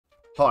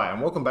Hi,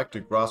 and welcome back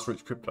to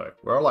Grassroots Crypto,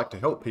 where I like to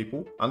help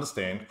people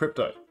understand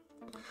crypto.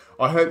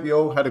 I hope you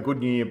all had a good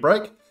New Year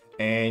break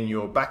and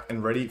you're back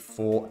and ready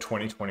for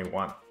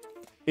 2021.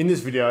 In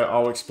this video,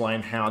 I'll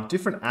explain how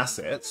different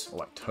assets, or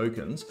like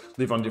tokens,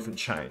 live on different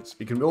chains.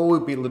 It can all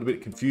be a little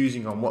bit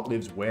confusing on what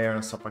lives where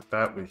and stuff like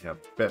that. We have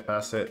BEP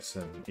assets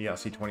and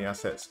ERC-20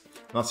 assets.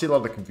 And I see a lot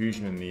of the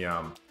confusion in the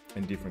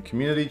in different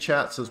community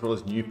chats, as well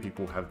as new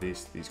people have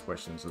these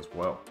questions as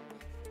well.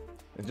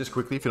 And just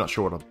quickly, if you're not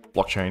sure what a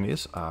blockchain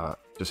is,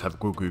 just have a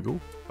good Google.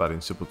 But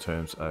in simple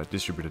terms, a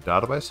distributed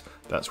database,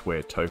 that's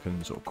where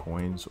tokens or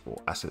coins or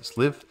assets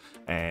live.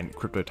 And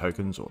crypto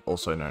tokens, or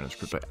also known as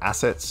crypto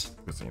assets,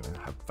 because they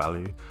have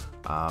value.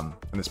 And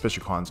there's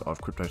special kinds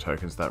of crypto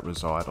tokens that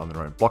reside on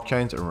their own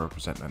blockchains and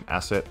represent an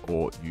asset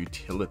or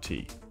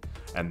utility.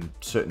 And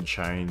certain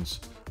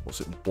chains or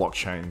certain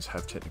blockchains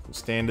have technical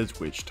standards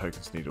which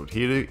tokens need to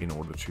adhere to in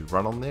order to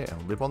run on there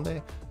and live on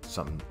there.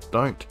 Some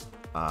don't.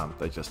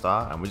 They just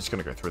are, and we're just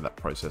going to go through that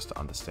process to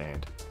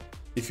understand.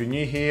 If you're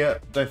new here,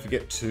 don't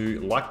forget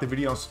to like the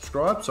video and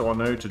subscribe so I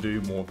know to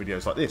do more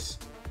videos like this.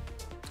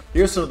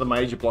 Here are some of the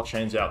major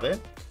blockchains out there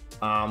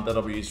that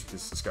I'll be using for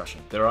this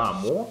discussion. There are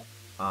more,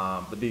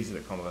 but these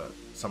are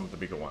some of the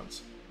bigger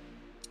ones.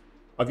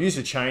 I've used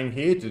a chain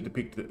here to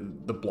depict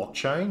the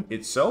blockchain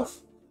itself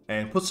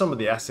and put some of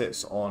the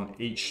assets on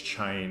each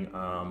chain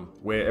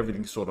where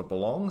everything sort of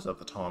belongs at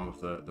the time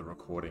of the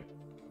recording.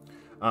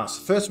 So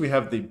first we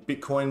have the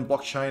Bitcoin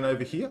blockchain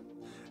over here,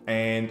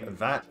 and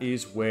that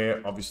is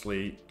where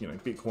obviously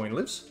Bitcoin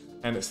lives,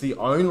 and it's the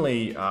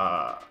only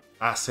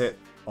asset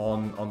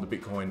on the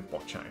Bitcoin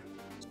blockchain.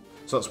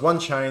 So it's one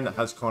chain that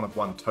has kind of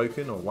one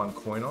token or one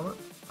coin on it,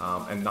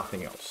 and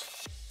nothing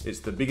else. It's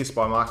the biggest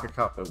by market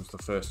cap. It was the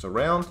first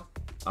around.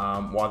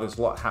 While there's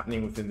a lot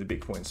happening within the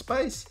Bitcoin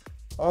space,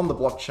 on the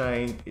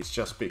blockchain it's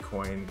just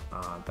Bitcoin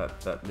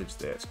that lives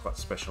there. It's quite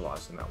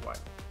specialized in that way.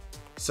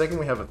 Second,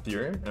 we have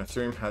Ethereum, and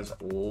Ethereum has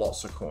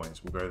lots of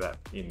coins. We'll go that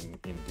in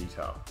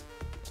detail.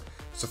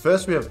 So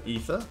first we have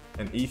Ether,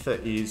 and Ether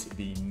is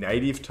the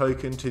native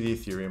token to the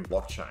Ethereum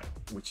blockchain,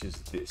 which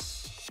is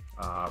this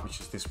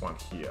one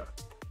here.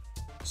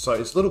 So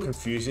it's a little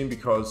confusing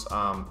because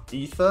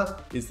Ether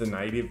is the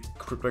native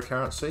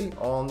cryptocurrency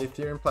on the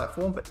Ethereum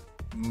platform, but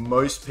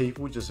most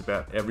people, just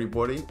about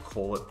everybody,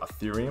 call it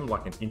Ethereum,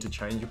 like an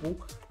interchangeable.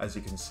 As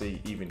you can see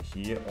even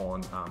here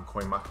on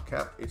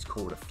CoinMarketCap, it's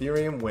called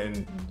Ethereum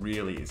when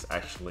really it's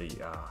actually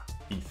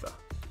Ether.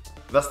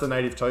 That's the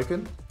native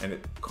token, and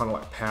it kind of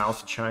like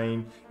powers the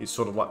chain. It's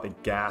sort of like the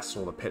gas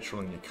or the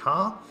petrol in your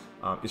car.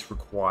 It's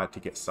required to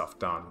get stuff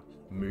done,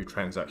 move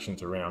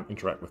transactions around,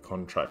 interact with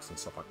contracts and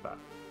stuff like that.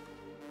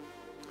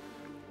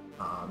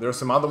 There are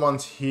some other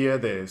ones here.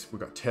 We've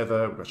got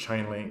Tether, we've got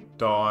Chainlink,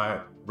 DAI,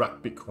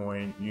 Wrap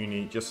Bitcoin,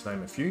 Uni, just to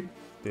name a few.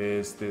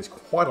 There's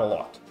quite a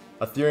lot.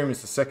 Ethereum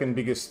is the second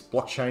biggest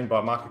blockchain by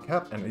market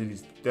cap, and it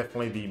is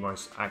definitely the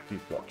most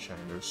active blockchain.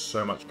 There's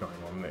so much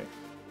going on there.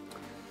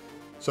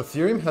 So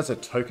Ethereum has a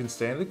token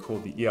standard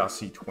called the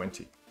ERC-20.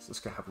 So let's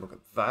go have a look at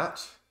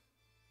that.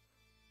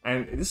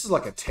 And this is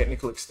like a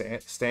technical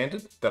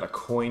standard that a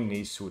coin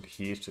needs to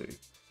adhere to.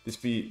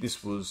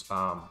 This was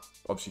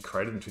obviously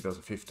created in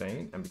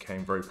 2015 and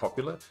became very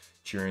popular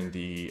during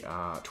the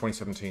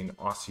 2017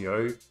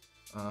 ICO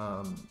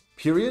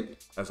period,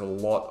 as a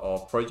lot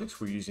of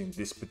projects were using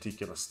this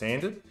particular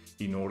standard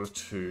in order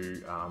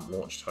to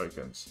launch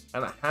tokens.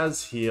 And it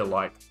has here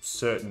like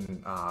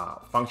certain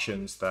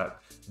functions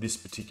that this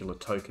particular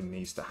token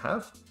needs to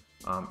have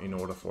in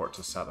order for it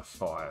to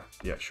satisfy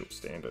the actual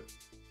standard.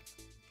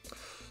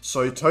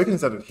 So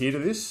tokens that adhere to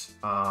this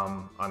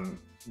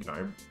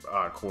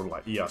called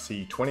like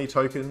ERC-20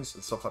 tokens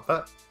and stuff like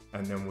that,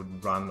 and then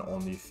would run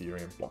on the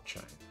Ethereum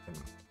blockchain. And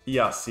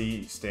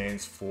ERC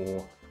stands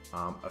for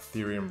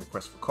Ethereum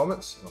Request for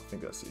Comments, and I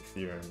think that's the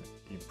Ethereum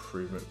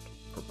Improvement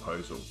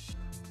Proposal,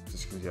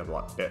 just because you have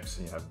like BEPs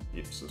and you have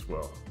BEPs as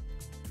well.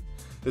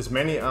 There's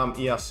many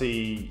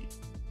ERC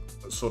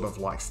sort of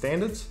like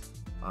standards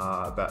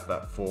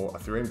that for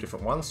Ethereum,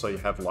 different ones. So you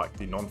have like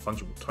the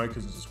non-fungible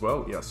tokens as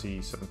well,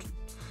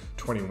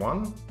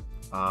 ERC-721.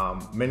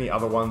 Many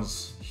other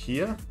ones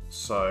here.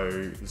 So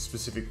the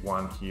specific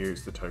one here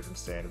is the token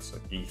standard. So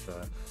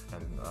Ether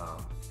and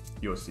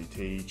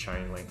USDT,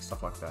 Chainlink,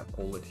 stuff like that,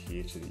 all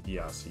adhere to the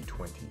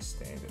ERC-20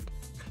 standard.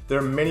 There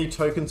are many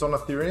tokens on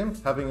Ethereum.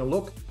 Having a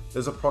look,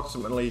 there's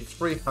approximately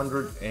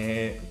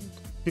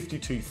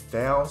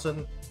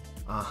 352,000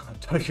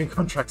 token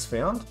contracts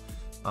found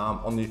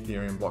on the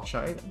Ethereum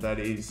blockchain. That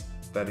is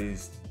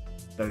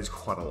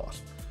quite a lot.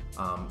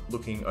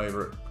 Looking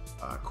over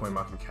at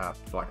CoinMarketCap,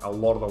 like a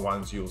lot of the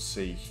ones you'll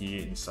see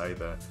here in say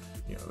the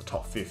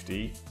top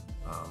 50,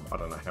 I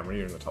don't know how many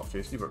are in the top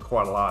 50, but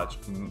quite a large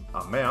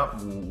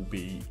amount will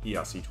be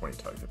ERC-20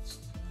 tokens.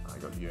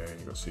 You got Yearn,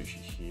 you got Sushi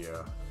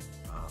here,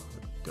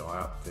 Die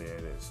up there.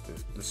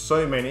 There's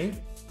so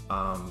many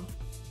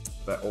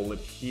that all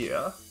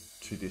adhere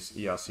to this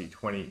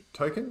ERC-20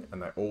 token,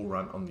 and they all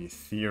run on the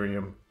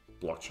Ethereum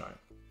blockchain.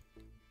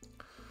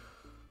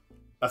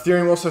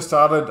 Ethereum also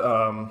started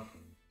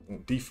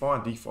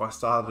DeFi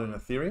started in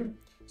Ethereum.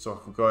 So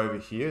if we go over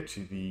here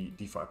to the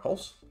DeFi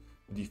Pulse,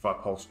 the DeFi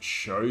Pulse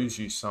shows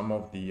you some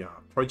of the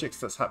projects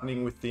that's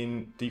happening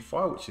within DeFi,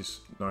 which is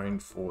known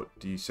for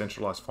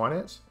decentralized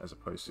finance as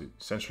opposed to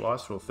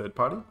centralized for a third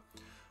party.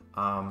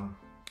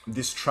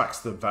 This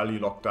tracks the value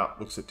locked up,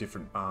 looks at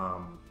different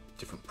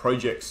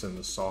projects and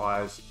the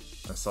size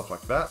and stuff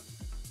like that.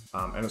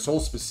 And it's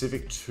all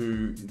specific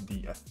to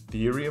the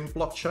Ethereum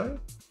blockchain.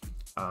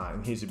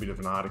 And here's a bit of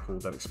an article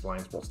that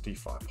explains what's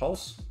DeFi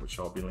Pulse, which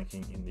I'll be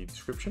linking in the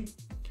description.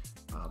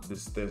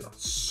 There's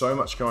so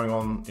much going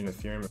on in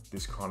Ethereum.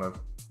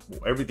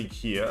 Everything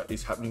here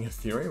is happening in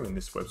Ethereum, and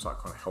this website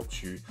kind of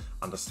helps you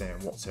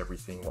understand what's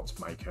everything, what's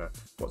Maker,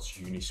 what's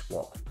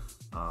UniSwap,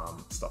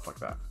 stuff like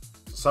that.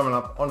 So summing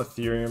up, on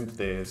Ethereum,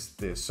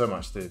 there's so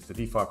much. There's the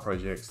DeFi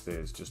projects,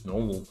 there's just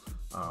normal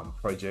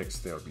projects,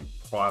 there'll be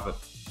private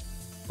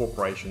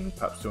corporations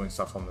perhaps doing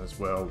stuff on them as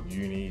well,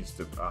 unis,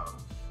 the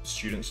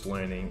students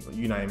learning,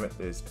 you name it,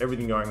 there's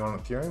everything going on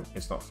Ethereum.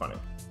 It's not funny.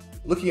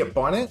 Looking at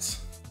Binance,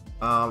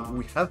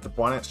 we have the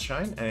Binance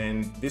chain,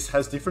 and this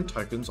has different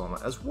tokens on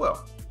it as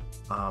well.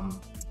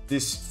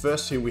 This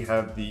first here we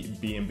have the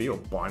BNB or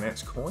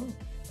Binance coin,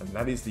 and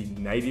that is the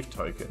native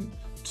token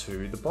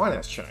to the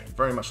Binance chain.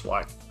 Very much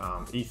like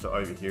Ether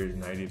over here is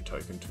native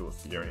token to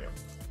Ethereum.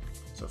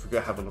 So if we go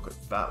have a look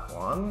at that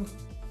one,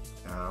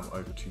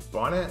 over to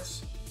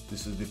Binance,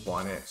 this is the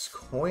Binance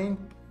coin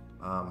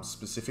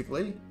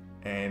specifically,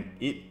 and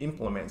it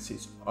implements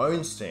its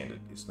own standard.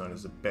 It's known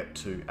as the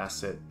BEPP-2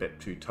 asset,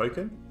 BEPP-2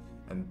 token,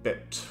 and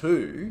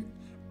BEPP-2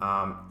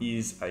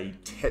 is a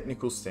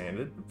technical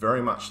standard,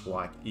 very much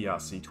like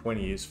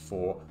ERC-20 is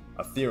for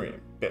Ethereum.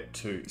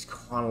 BEPP-2 is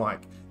kind of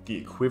like the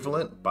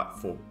equivalent, but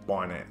for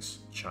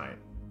Binance chain.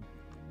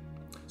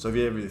 So if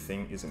you ever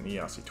think is an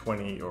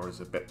ERC-20 or is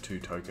a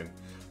BEPP-2 token,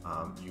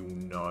 you'll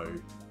know,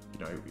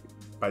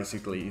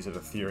 basically, is it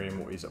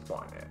Ethereum or is it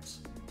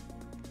Binance?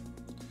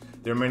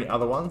 There are many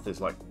other ones. There's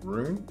like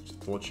Room,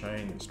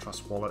 Thorchain, there's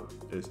Trust Wallet,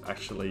 there's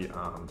actually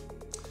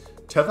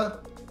Tether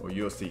or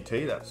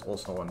USDT, that's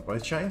also on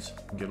both chains.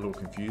 It can get a little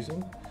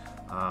confusing.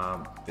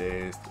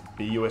 There's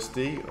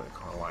BUSD,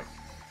 kind of like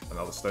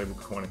another stable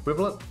coin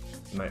equivalent.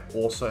 And they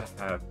also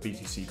have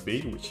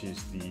BTC-B, which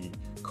is the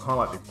kind of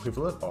like the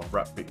equivalent of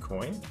wrapped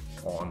Bitcoin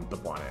on the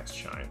Binance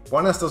chain.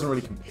 Binance doesn't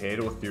really compare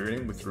to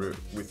Ethereum with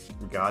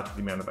regard to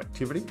the amount of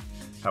activity.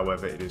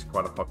 However, it is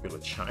quite a popular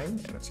chain,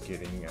 and it's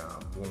getting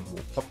more and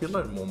more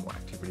popular, and more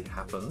activity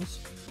happens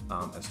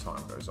as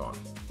time goes on.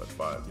 But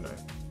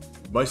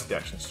most of the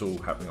action is still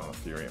happening on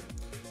Ethereum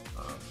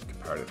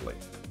comparatively.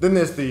 Then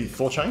there's the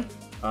Thorchain,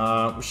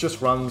 which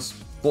just runs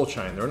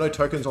Thorchain. There are no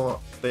tokens on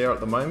there at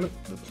the moment.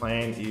 The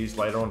plan is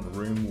later on the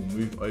Room will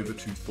move over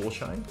to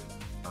Thorchain,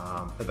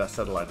 but that's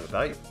at a later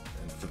date.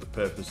 And for the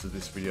purpose of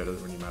this video, it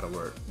doesn't really matter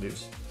where it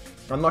lives.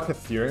 Unlike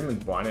Ethereum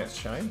and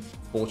Binance chain,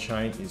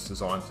 Thorchain is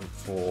designed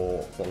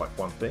for like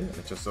one thing, and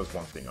it just does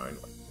one thing only.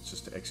 It's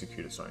just to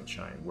execute its own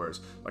chain. Whereas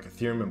like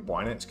Ethereum and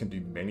Binance can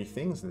do many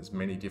things, and there's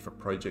many different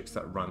projects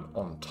that run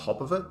on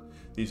top of it.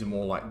 These are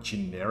more like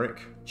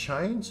generic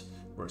chains,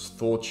 whereas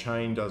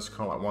Thorchain does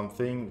kind of like one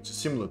thing, which is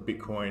similar to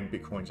Bitcoin.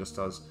 Bitcoin just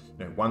does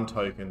one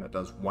token that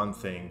does one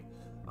thing,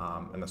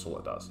 and that's all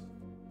it does.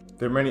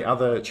 There are many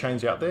other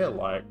chains out there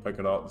like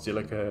Polkadot,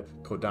 Zilliqa,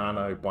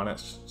 Cardano,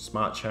 Binance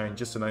Smart Chain,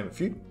 just to name a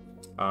few.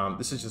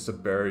 This is just a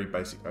very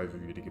basic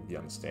overview to give the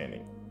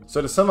understanding.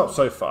 So to sum up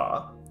so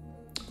far,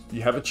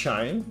 you have a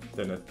chain,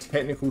 then a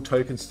technical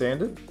token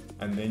standard,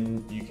 and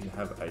then you can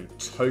have a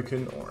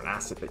token or an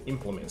asset that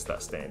implements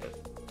that standard.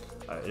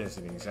 As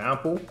an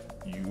example,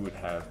 you would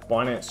have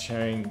Binance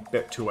chain,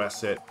 BEPP-2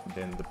 asset,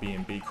 then the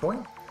BNB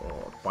coin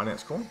or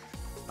Binance coin,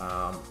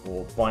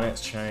 or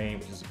Binance chain,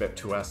 which is a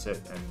BEPP-2 asset,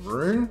 and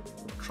Rune,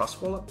 or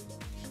Trust Wallet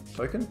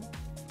token.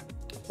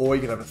 Or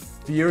you could have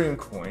Ethereum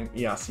coin,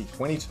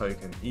 ERC-20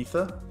 token,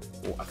 Ether,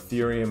 or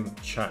Ethereum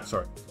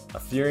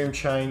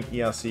chain,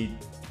 ERC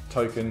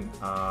token,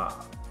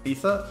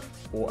 Ether,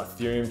 or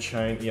Ethereum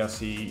chain,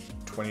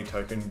 ERC-20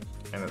 token,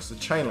 and it's a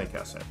Chainlink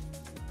asset.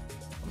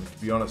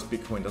 To be honest,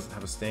 Bitcoin doesn't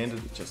have a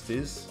standard, it just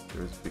is.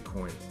 There is a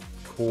Bitcoin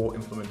core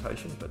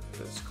implementation, but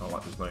that's kind of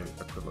like there's no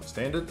equivalent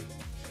standard.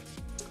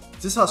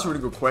 This asks a really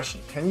good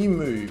question. Can you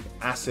move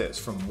assets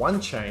from one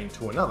chain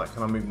to another?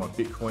 Can I move my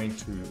Bitcoin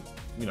to,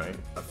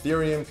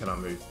 Ethereum? Can I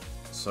move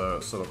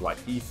sort of like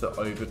Ether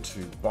over to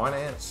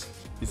Binance?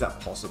 Is that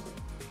possible?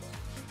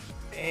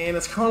 And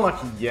it's kind of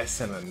like a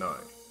yes and a no.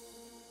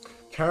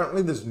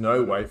 Currently, there's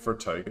no way for a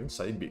token,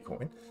 say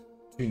Bitcoin,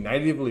 to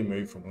natively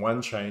move from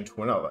one chain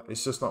to another.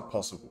 It's just not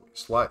possible.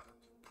 It's like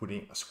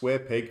putting a square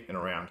peg in a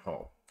round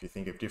hole. If you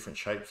think of different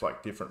shapes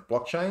like different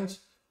blockchains,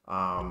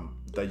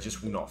 they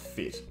just will not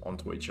fit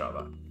onto each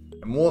other.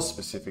 And more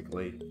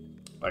specifically,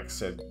 like I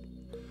said,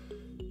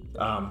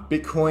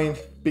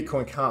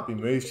 Bitcoin can't be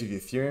moved to the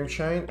Ethereum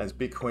chain as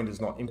Bitcoin does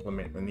not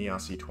implement an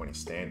ERC-20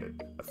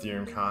 standard.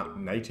 Ethereum can't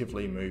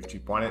natively move to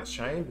Binance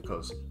chain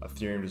because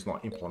Ethereum does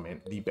not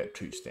implement the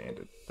BEPP-2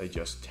 standard. They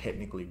just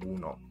technically will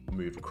not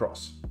move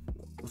across.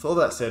 With all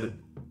that said,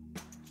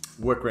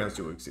 workarounds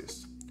do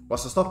exist.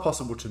 Whilst it's not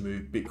possible to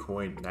move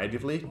Bitcoin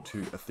natively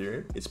to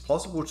Ethereum, it's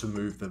possible to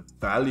move the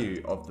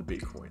value of the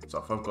Bitcoin. So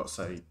if I've got,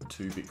 say,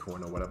 2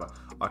 Bitcoin or whatever,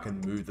 I can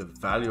move the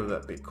value of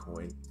that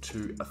Bitcoin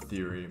to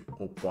Ethereum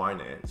or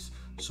Binance.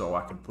 So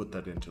I can put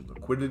that into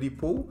liquidity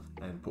pool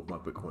and put my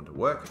Bitcoin to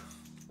work.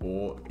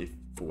 Or if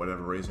for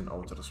whatever reason I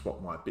wanted to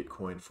swap my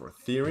Bitcoin for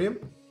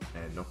Ethereum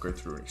and not go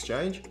through an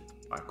exchange,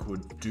 I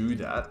could do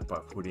that by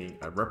putting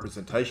a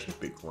representation of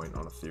Bitcoin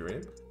on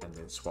Ethereum and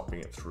then swapping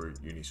it through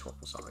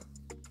UniSwap or something.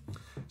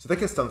 So that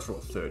gets done through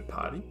a third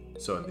party.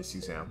 So in this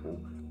example,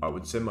 I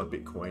would send my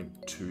Bitcoin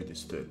to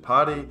this third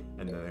party,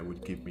 and then they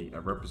would give me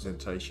a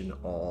representation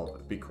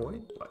of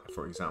Bitcoin, like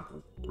for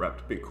example,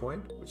 wrapped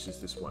Bitcoin, which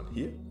is this one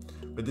here.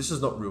 But this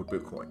is not real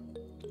Bitcoin.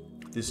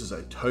 This is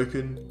a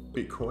token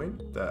Bitcoin,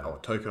 or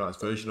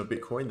tokenized version of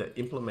Bitcoin that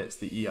implements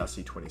the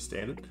ERC-20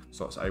 standard,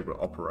 so it's able to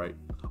operate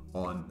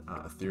on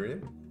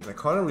Ethereum. And it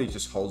kind of really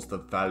just holds the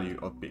value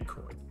of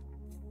Bitcoin.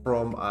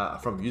 From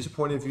a user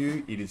point of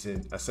view, it is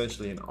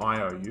essentially an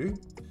IOU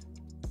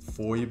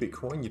for your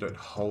Bitcoin. You don't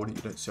hold it,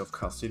 you don't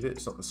self-custody it.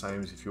 It's not the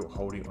same as if you're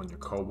holding on your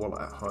cold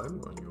wallet at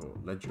home, on your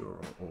ledger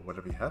or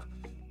whatever you have.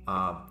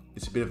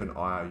 It's a bit of an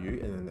IOU,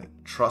 and then the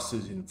trust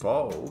is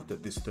involved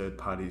that this third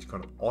party is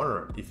going to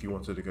honor it if you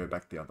wanted to go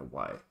back the other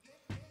way,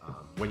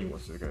 when you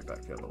wanted to go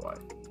back the other way.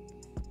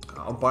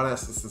 On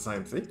Binance, it's the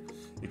same thing,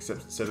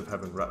 except instead of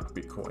having wrapped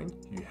Bitcoin,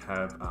 you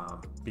have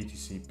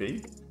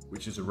BTCB,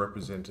 which is a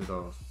representative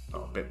of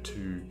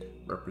BEPP-2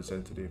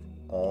 representative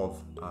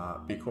of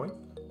Bitcoin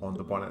on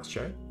the Binance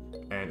chain.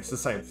 And it's the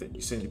same thing.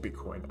 You send your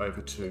Bitcoin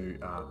over to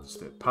this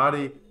third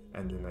party,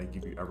 and then they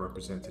give you a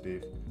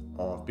representative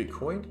of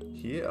Bitcoin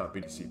here,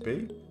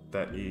 BTCB,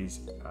 that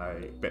is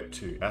a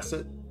BEPP-2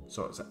 asset.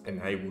 So it's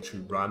enabled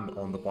to run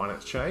on the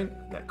Binance chain.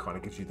 That kind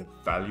of gives you the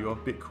value of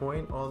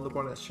Bitcoin on the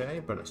Binance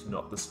chain, but it's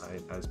not the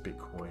same as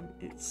Bitcoin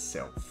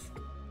itself.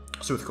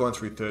 So with going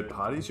through third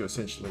parties, you're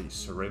essentially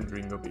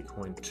surrendering your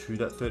Bitcoin to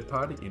that third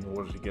party in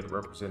order to get a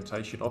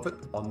representation of it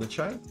on the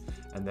chain.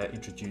 And that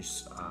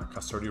introduces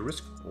custodial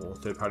risk or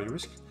third party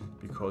risk,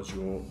 because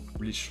you're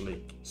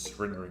literally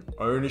surrendering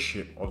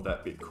ownership of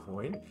that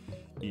Bitcoin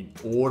in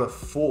order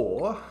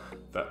for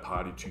that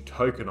party to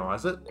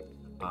tokenize it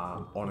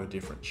on a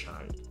different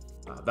chain.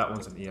 That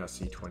one's an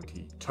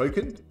ERC-20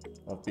 token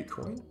of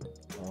Bitcoin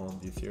on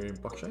the Ethereum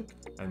blockchain,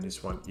 and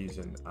this one is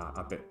a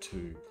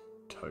BEPP-2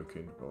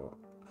 token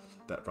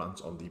that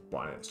runs on the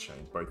Binance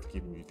chain, both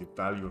giving you the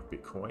value of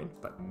Bitcoin,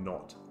 but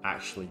not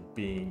actually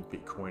being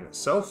Bitcoin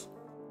itself.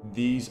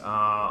 These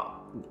are,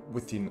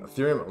 within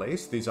Ethereum at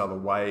least, these are the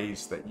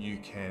ways that you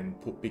can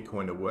put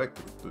Bitcoin to work,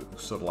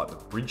 sort of like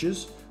the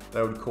bridges,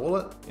 they would call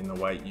it, in the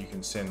way you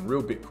can send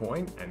real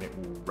Bitcoin and it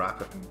will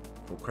wrap it and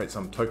will create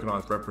some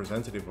tokenized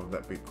representative of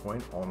that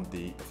Bitcoin on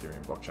the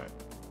Ethereum blockchain.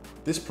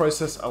 This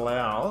process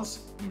allows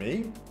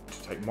me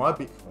to take my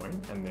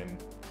Bitcoin and then,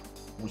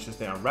 which is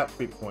now wrapped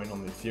Bitcoin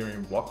on the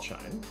Ethereum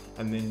blockchain,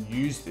 and then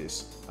use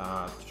this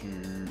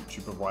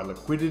to provide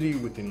liquidity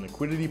within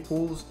liquidity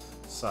pools,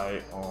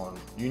 say on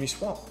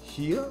UniSwap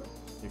here,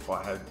 if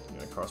I had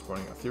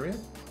corresponding Ethereum,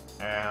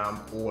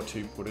 or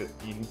to put it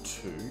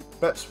into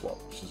BepSwap,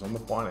 which is on the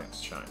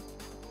Binance chain.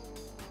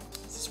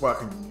 This is where I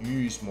can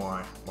use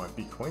my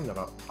Bitcoin that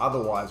I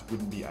otherwise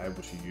wouldn't be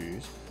able to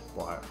use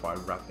by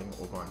wrapping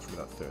or going through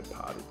that third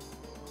party.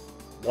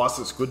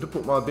 Whilst it's good to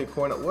put my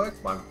Bitcoin at work,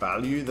 my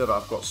value that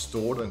I've got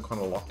stored and kind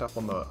of locked up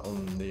on the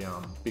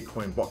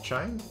Bitcoin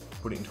blockchain,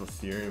 put it into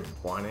Ethereum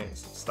and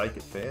Binance and stake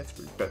it there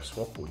through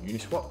BepSwap or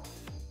UniSwap,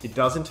 it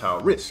does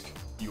entail risk.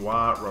 You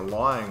are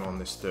relying on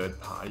this third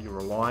party, you're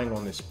relying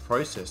on this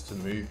process to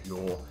move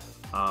your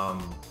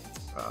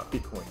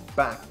Bitcoin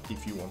back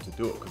if you want to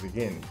do it, because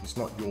again, it's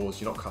not yours,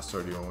 you're not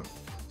custodial,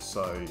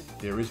 so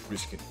there is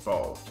risk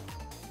involved.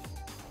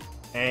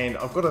 And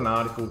I've got an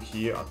article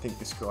here, I think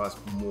this guy's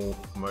more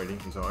promoting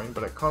his own,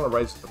 but it kind of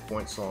raises the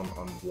points on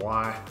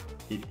why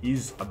it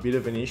is a bit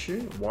of an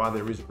issue, why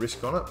there is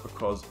risk on it,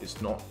 because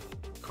it's not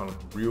kind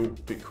of real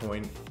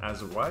Bitcoin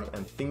as a way,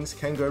 and things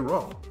can go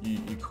wrong.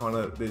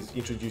 There's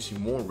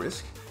introducing more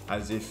risk,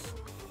 as if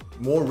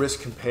more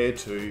risk compared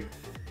to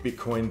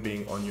Bitcoin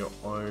being on your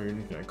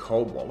own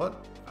cold wallet,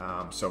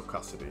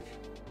 self-custody.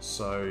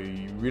 So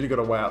you really got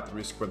to weigh out the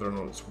risk, whether or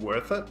not it's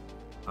worth it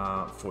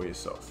for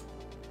yourself.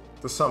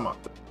 To sum up,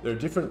 there are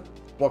different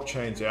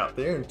blockchains out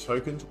there, and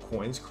tokens or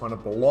coins kind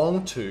of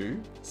belong to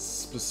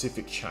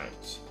specific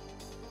chains.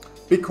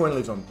 Bitcoin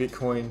lives on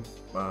Bitcoin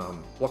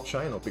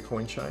blockchain or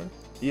Bitcoin chain.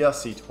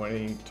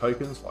 ERC-20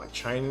 tokens like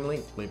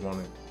Chainlink live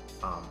on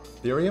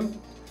Ethereum,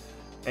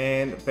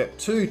 and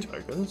BEPP-2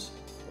 tokens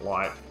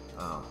like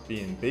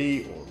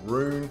BNB or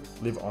Rune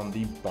live on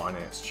the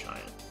Binance chain.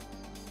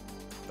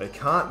 They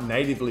can't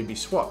natively be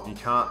swapped. You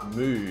can't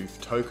move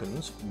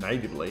tokens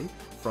natively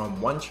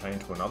from one chain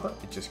to another.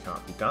 It just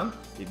can't be done.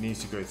 It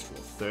needs to go through a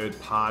third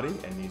party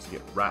and needs to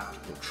get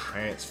wrapped or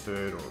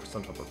transferred or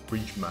some type of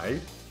bridge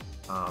made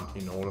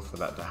in order for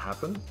that to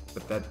happen.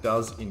 But that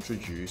does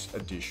introduce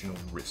additional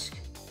risk.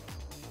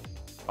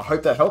 I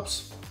hope that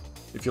helps.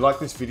 If you like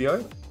this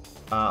video,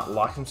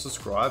 like and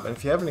subscribe. And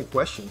if you have any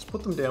questions,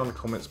 put them down in the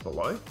comments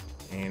below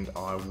and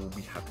I will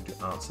be happy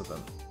to answer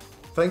them.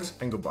 Thanks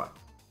and goodbye.